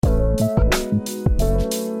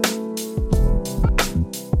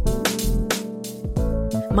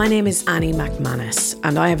My name is Annie McManus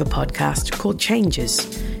and I have a podcast called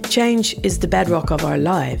Changes. Change is the bedrock of our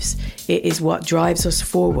lives. It is what drives us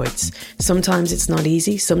forwards. Sometimes it's not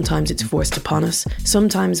easy, sometimes it's forced upon us,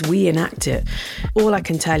 sometimes we enact it. All I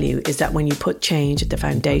can tell you is that when you put change at the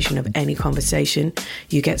foundation of any conversation,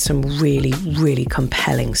 you get some really, really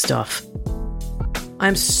compelling stuff.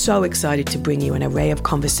 I'm so excited to bring you an array of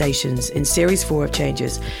conversations in Series 4 of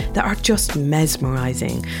Changes that are just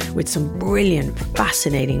mesmerising, with some brilliant,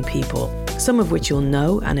 fascinating people, some of which you'll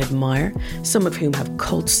know and admire, some of whom have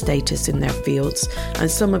cult status in their fields, and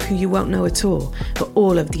some of who you won't know at all. But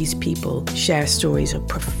all of these people share stories of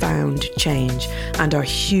profound change and are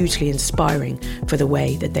hugely inspiring for the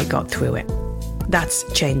way that they got through it.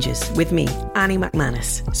 That's Changes with me, Annie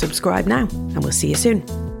McManus. Subscribe now and we'll see you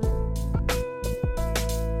soon.